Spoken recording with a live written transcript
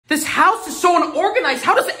This house is so unorganized.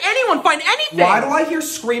 How does anyone find anything? Why do I hear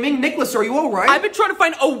screaming? Nicholas, are you alright? I've been trying to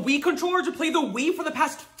find a Wii controller to play the Wii for the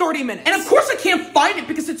past 30 minutes. And of course I can't find it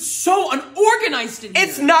because it's so unorganized in here.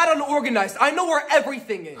 It's not unorganized. I know where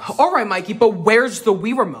everything is. Alright, Mikey, but where's the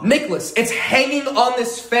Wii remote? Nicholas, it's hanging on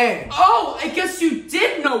this fan. Oh, I guess you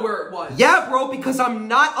did know where it was. Yeah, bro, because I'm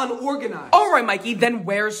not unorganized. Alright, Mikey, then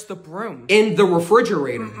where's the broom? In the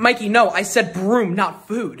refrigerator. Mikey, no, I said broom, not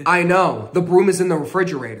food. I know. The broom is in the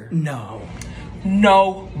refrigerator. No.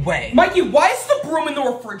 No way. Mikey, why is the broom in the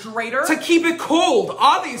refrigerator? To keep it cold,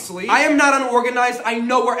 obviously. I am not unorganized. I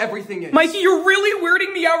know where everything is. Mikey, you're really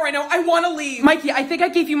weirding me out right now. I want to leave. Mikey, I think I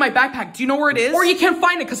gave you my backpack. Do you know where it is? Or you can't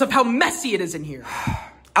find it because of how messy it is in here.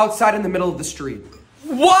 Outside in the middle of the street.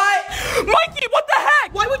 What? Mikey, what the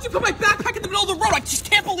heck? Why would you put my backpack in the middle of the road? I just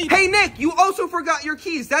can't believe it. Hey, Nick, you also forgot your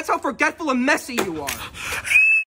keys. That's how forgetful and messy you are.